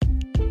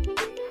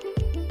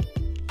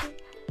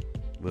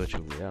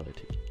virtual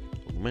reality,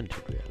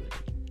 augmented reality,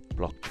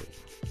 blockchain,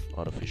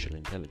 artificial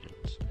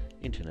intelligence,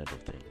 Internet of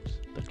Things,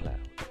 the cloud,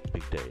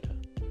 big data,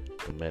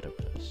 the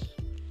metaverse.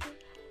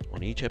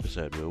 On each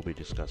episode we'll be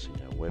discussing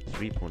how Web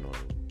 3.0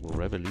 will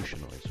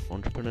revolutionize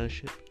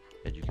entrepreneurship,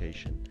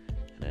 education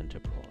and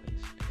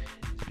enterprise.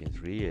 It's been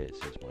 3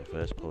 years since my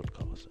first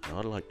podcast and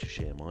I'd like to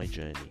share my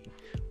journey,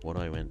 what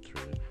I went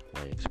through,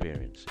 my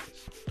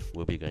experiences.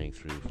 We'll be going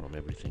through from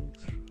everything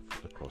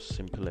across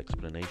simple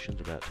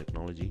explanations about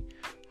technology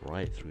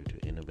right through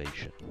to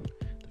innovation.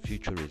 The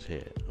future is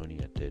here, only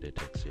at Data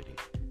Tech City,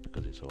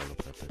 because it's all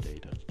about the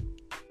data.